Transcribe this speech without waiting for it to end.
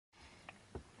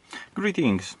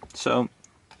Greetings. So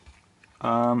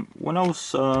when I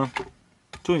was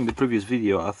doing the previous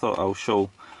video, I thought I'll show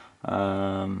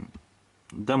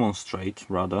demonstrate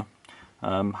rather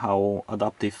how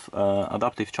adaptive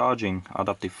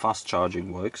fast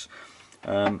charging works.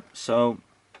 So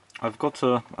I've got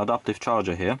a adaptive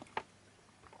charger here,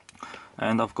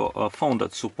 and I've got a phone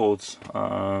that supports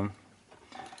I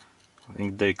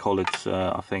think they call it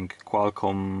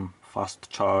Qualcomm Fast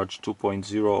Charge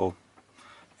 2.0 or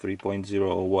 3.0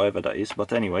 or whatever that is,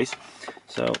 but anyways,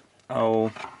 so I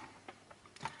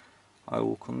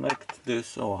will connect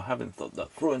this. Oh, I haven't thought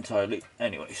that through entirely.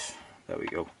 Anyways, there we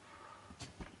go.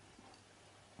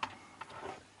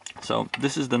 So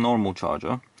this is the normal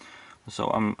charger. So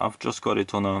I've just got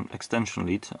it on an extension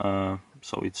lead,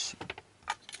 so it's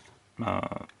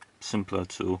simpler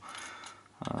to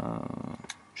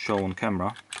show on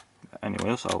camera.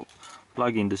 Anyways, I'll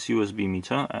plug in this USB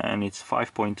meter, and it's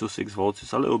 5.26 volts.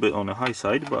 It's a little bit on the high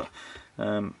side, but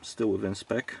still within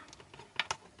spec.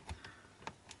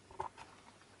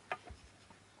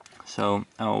 So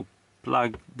I'll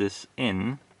plug this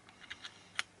in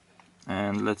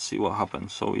and let's see what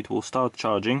happens. So it will start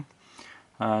charging.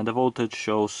 The voltage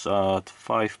shows at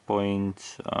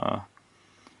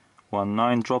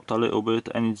 5.19, dropped a little bit,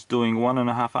 and it's doing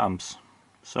 1.5 amps.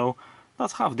 So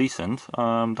that's half decent.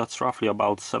 That's roughly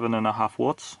about 7.5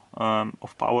 watts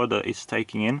of power that it's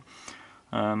taking in.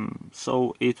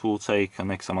 So it will take an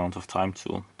X amount of time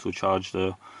to charge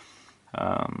the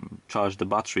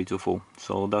battery to full.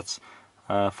 So that's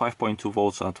 5.2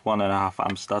 volts at 1.5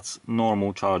 amps. That's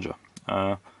normal charger.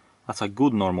 That's a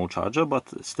good normal charger,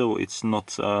 but still it's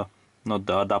not the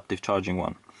adaptive charging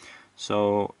one.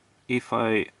 So if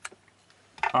I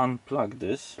unplug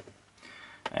this,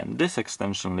 and this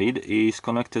extension lead is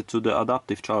connected to the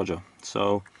adaptive charger.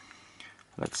 So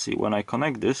let's see, when I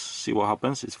connect this, see what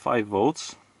happens. It's 5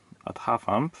 volts at half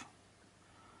amp,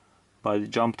 but it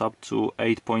jumped up to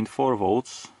 8.4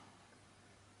 volts.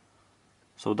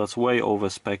 So that's way over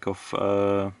spec of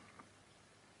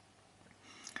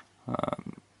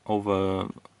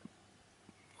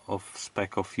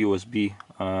spec of USB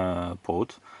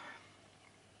port.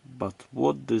 But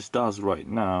what this does right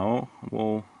now,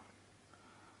 well,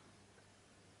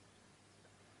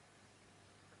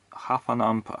 half an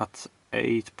amp at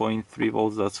 8.3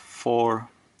 volts, that's 4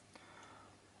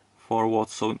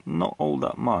 watts, so not all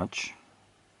that much.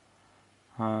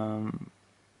 I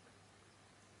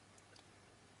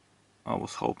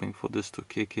was hoping for this to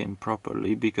kick in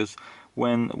properly, because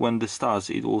when this starts,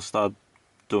 it will start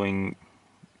doing,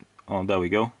 oh, there we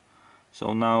go.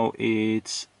 So now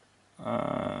it's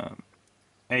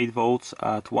 8 volts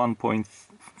at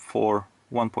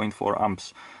 1.4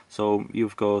 amps. So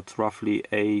you've got roughly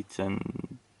 8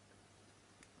 and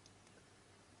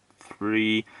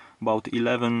 3, about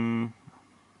 11,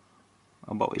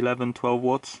 12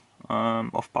 watts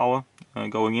of power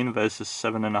going in versus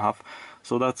 7.5.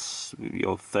 So that's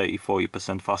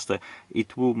 30-40% faster.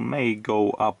 It may go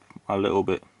up a little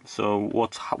bit. So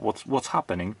what's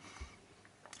happening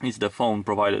is the phone,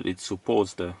 provided it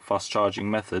supports the fast charging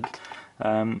method,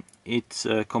 it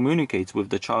communicates with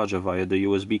the charger via the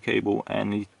USB cable,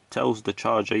 and it tells the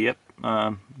charger, yep,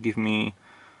 give me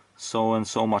so and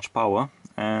so much power,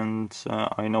 and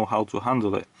I know how to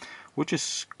handle it, which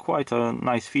is quite a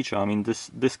nice feature. I mean,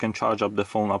 this can charge up the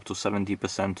phone up to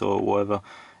 70% or whatever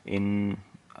in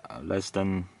less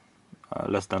than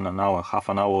an hour, half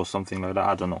an hour or something like that.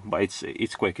 I don't know, but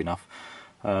it's quick enough.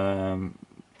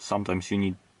 Sometimes you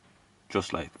need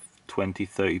just like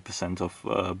 20-30% of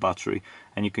battery,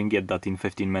 and you can get that in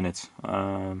 15 minutes,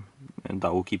 and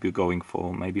that will keep you going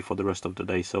for maybe for the rest of the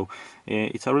day. So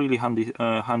it's a really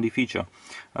handy feature.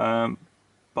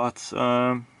 But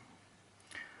have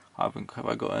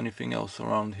I got anything else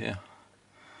around here?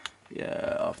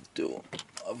 Yeah, I've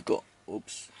got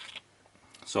oops.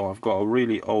 So I've got a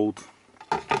really old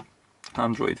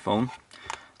Android phone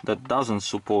that doesn't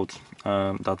support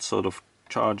that sort of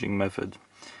charging method.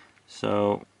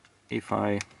 So if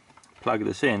I plug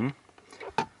this in,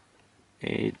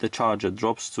 the charger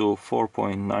drops to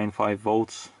 4.95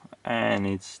 volts, and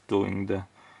it's doing the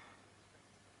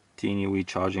teeny wee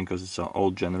charging because it's an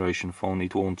old generation phone.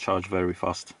 It won't charge very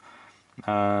fast.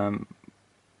 But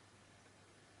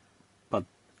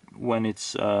when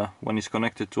it's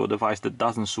connected to a device that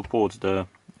doesn't support the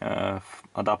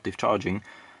adaptive charging,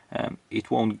 it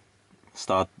won't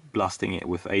start blasting it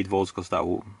with 8 volts, because that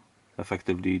will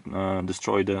effectively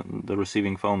destroy the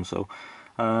receiving phone. So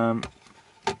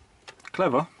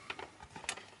clever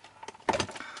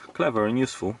and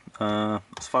useful.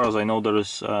 As far as I know, there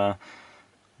is the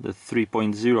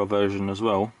 3.0 version as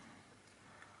well,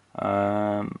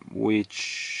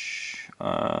 which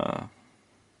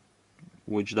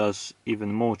does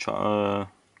even more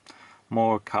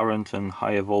current and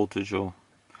higher voltage, or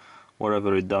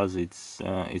whatever it does. It's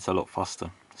a lot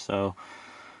faster. So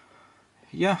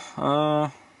yeah,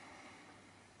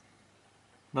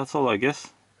 that's all, I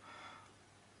guess.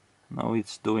 Now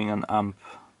it's doing an amp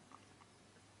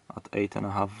at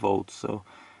 8.5 volts, so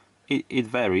it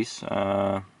varies,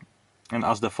 and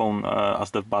as the phone,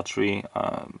 as the battery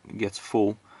gets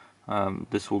full,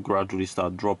 this will gradually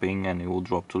start dropping, and it will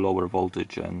drop to lower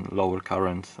voltage and lower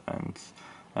current,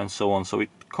 and so on. So it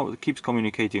keeps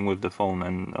communicating with the phone,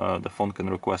 and the phone can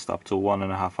request up to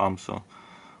 1.5 amps. So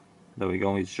there we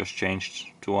go, it's just changed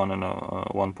to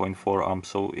 1.4 amps.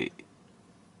 So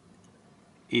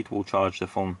it will charge the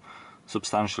phone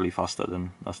substantially faster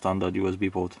than a standard USB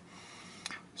port.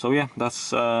 So yeah,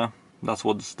 that's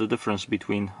what's the difference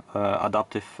between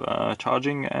adaptive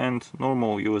charging and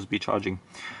normal USB charging.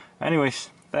 Anyways,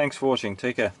 thanks for watching,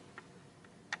 take care.